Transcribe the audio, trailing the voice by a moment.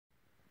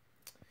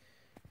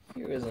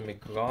Here is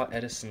a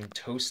Edison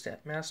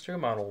Toastmaster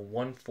model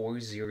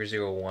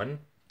 14001,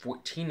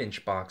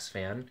 14-inch box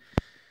fan.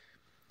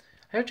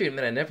 I have to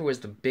admit, I never was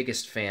the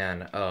biggest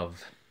fan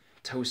of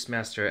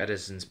Toastmaster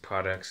Edison's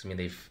products. I mean,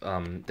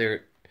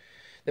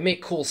 they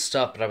make cool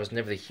stuff, but I was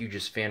never the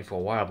hugest fan for a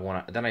while.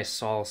 But then I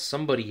saw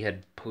somebody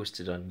had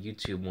posted on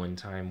YouTube one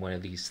time one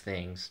of these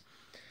things.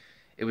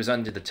 It was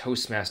under the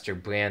Toastmaster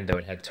brand, though.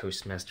 It had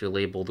Toastmaster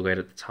labeled right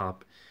at the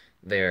top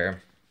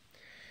there.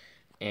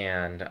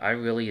 And I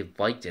really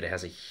liked it. It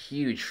has a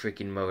huge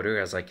freaking motor,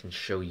 as I can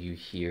show you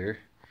here.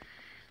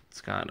 It's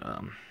got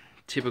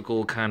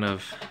typical kind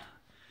of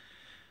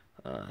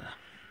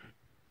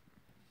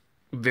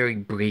very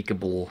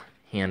breakable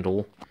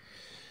handle.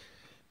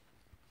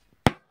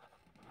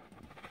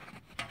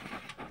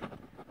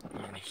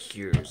 And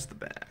here's the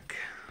back.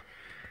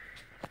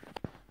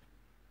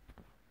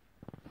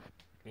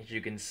 As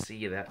you can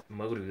see, that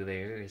motor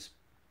there is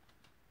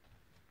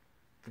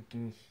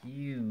freaking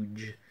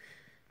huge.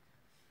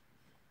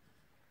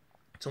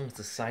 It's almost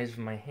the size of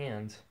my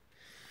hand.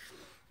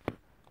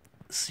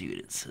 Let's see what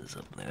it says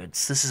up there.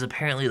 This is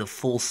apparently the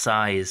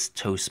full-size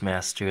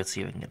Toastmaster. Let's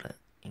see if I can get an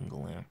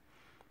angle there.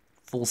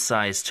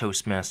 Full-size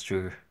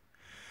Toastmaster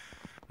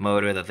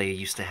motor that they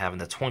used to have in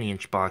the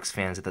 20-inch box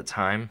fans at the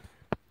time.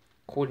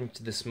 According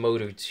to this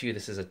motor, too,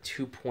 this is a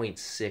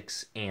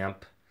 2.6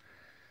 amp.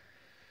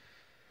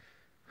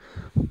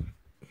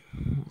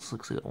 This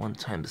looks like at one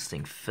time this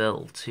thing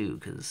fell, too,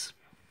 because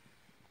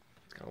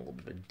it's got a little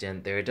bit of a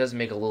dent there. It does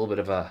make a little bit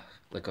of a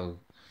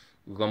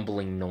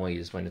rumbling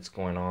noise when it's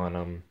going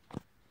on.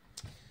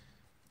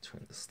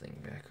 Turn this thing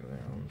back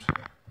around.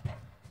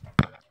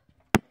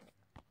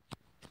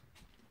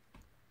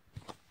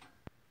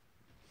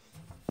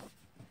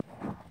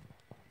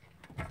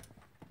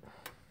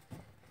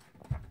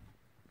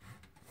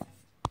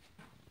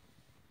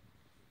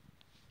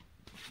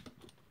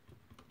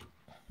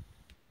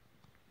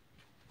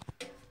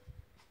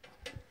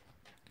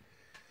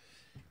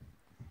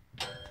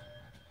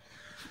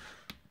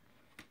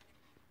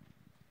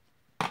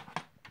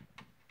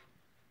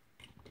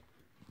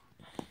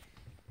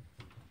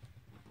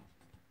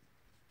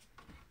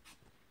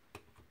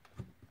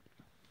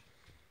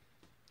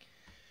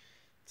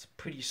 It's a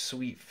pretty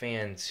sweet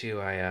fan too.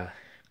 Like I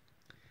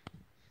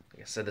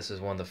said, this is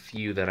one of the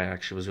few that I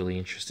actually was really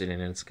interested in.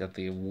 It's got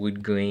the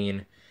wood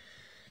grain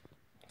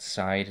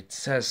side. It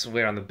says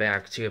somewhere on the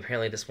back too.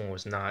 Apparently, this one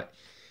was not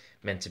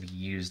meant to be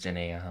used in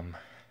a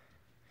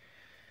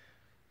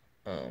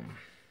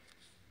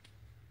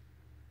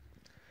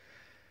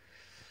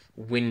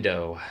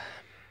window.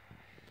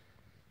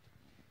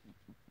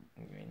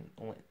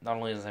 Not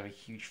only does it have a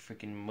huge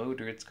freaking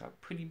motor, it's got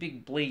pretty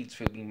big blades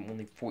for being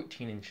only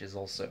 14 inches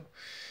also.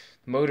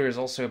 The motor is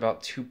also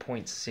about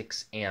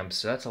 2.6 amps,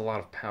 so that's a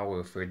lot of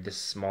power for this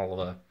small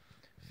of a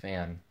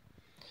fan.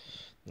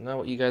 Now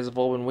what you guys have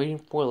all been waiting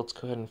for, let's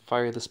go ahead and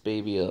fire this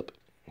baby up.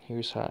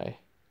 Here's high.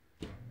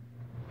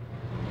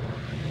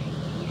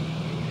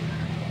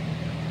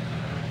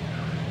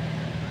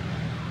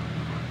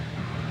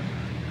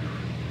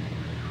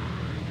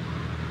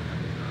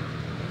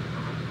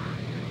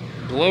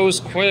 Blows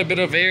quite a bit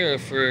of air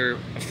for a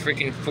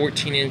freaking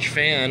 14-inch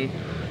fan.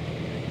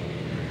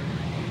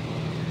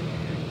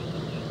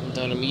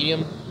 Down to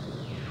medium.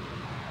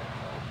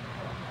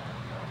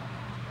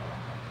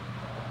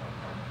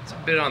 It's a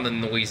bit on the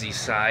noisy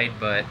side,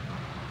 but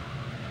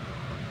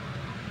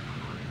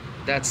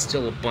that's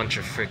still a bunch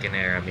of freaking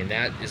air. I mean,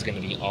 that is going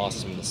to be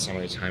awesome in the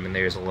summertime, and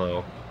there's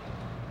low.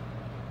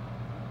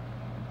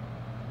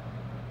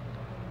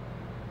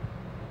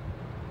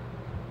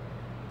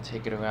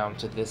 Take it around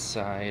to this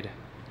side.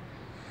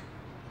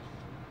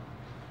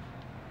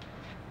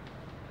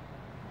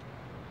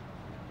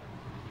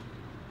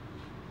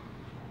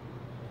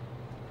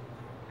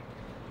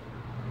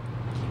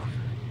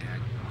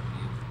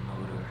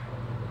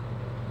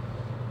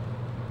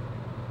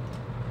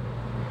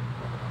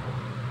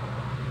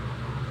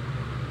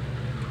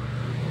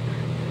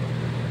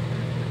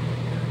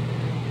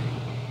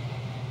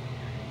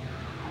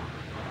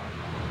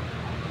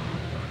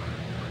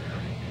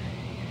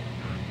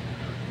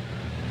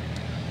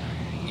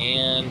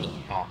 And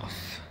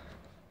off.